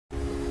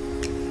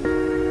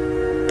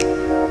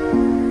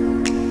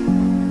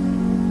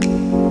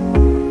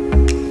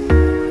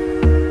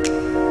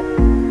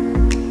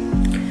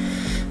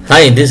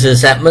Hi, this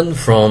is Edmund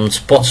from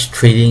Sports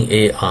Trading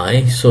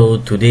AI. So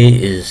today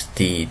is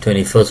the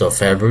 21st of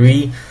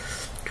February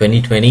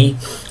 2020.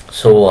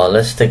 So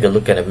let's take a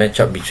look at a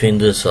matchup between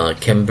this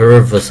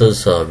Cambuur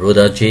versus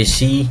Roda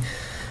JC.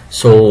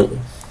 So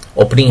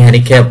opening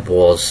handicap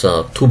was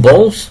 2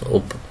 balls.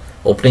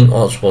 Opening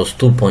odds was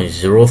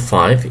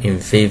 2.05 in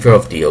favor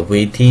of the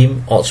away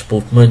team. Odds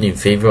movement in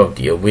favor of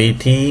the away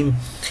team.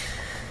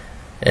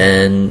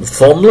 And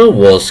formula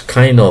was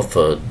kind of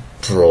a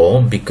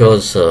draw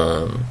because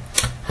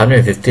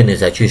 115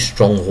 is actually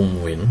strong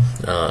home win,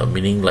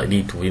 meaning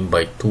likely to win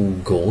by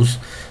 2 goals.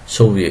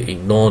 So we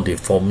ignore the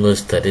formula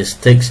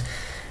statistics.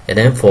 And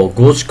then for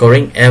goal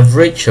scoring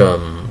average,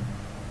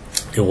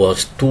 it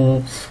was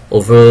 2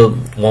 over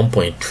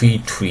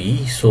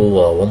 1.33,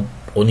 so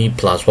only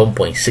plus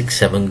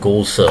 1.67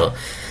 goals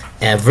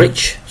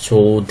average.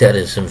 So that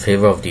is in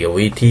favor of the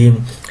away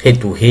team. Head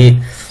to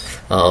head,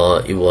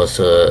 it was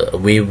a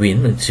away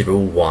win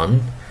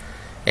 0-1.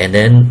 And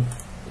then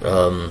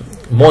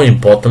more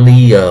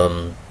importantly,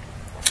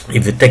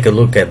 if you take a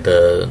look at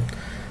the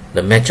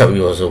matchup, it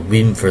was a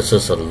win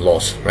versus a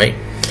loss, right?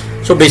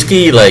 So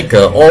basically, like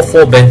all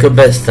 4 banker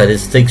bet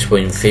statistics were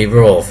in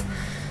favor of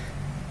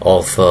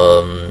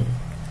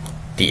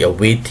the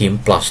away team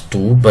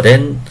 +2, but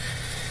then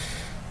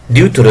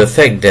due to the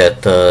fact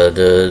that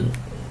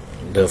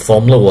the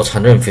formula was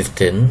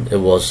 115, it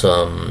was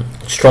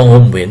strong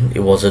home win.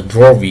 It was a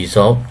draw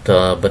result,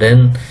 but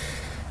then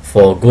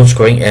for goal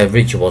scoring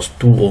average, it was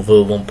 2 over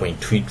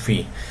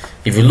 1.33.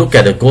 If you look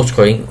at the goal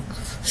scoring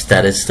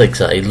statistics,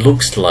 it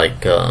looks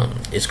like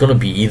it's going to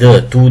be either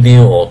a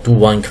 2-0 or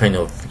 2-1 kind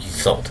of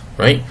result,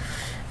 right?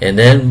 And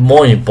then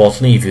more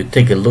importantly, if you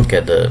take a look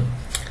at the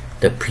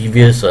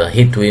previous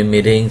head-to-head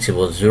meetings, it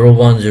was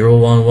 0-1,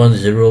 0-1,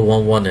 1-0,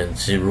 1-1, and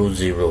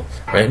 0-0,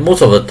 right?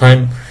 Most of the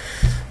time,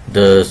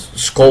 the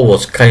score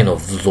was kind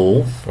of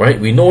low, right?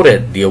 We know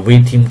that the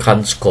away team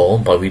can't score,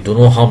 but we don't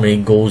know how many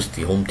goals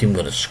the home team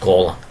gonna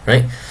score,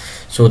 right?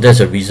 So that's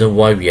the reason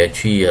why we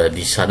actually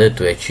decided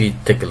to actually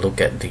take a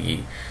look at the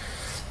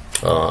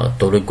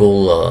total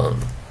goal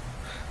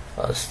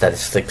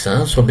statistics.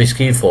 So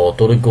basically, for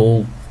total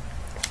goal,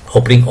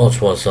 opening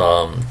odds was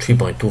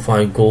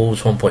 3.25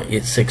 goals,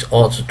 1.86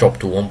 odds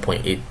dropped to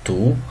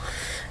 1.82.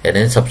 And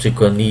then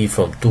subsequently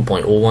from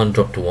 2.01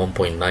 dropped to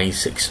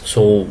 1.96.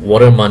 so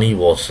water money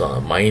was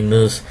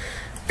minus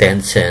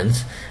 10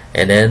 cents.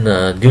 And then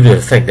due to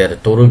the fact that the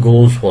total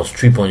goals was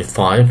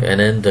 3.5 and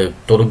then the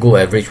total goal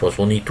average was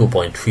only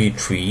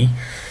 2.33,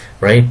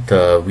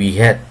 right? We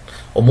had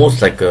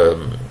almost like a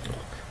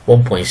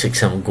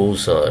 1.67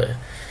 goals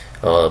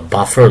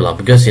buffer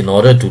because in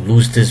order to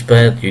lose this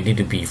bet you need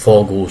to be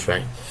 4 goals,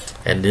 right?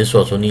 And this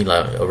was only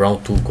like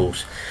around 2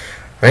 goals,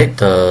 right?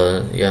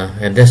 Yeah,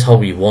 and that's how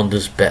we won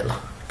this bet.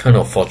 Kind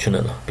of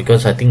fortunate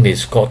because I think they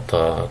scored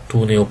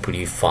 2-0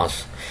 pretty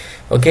fast.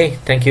 Okay,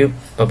 thank you.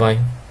 Bye bye.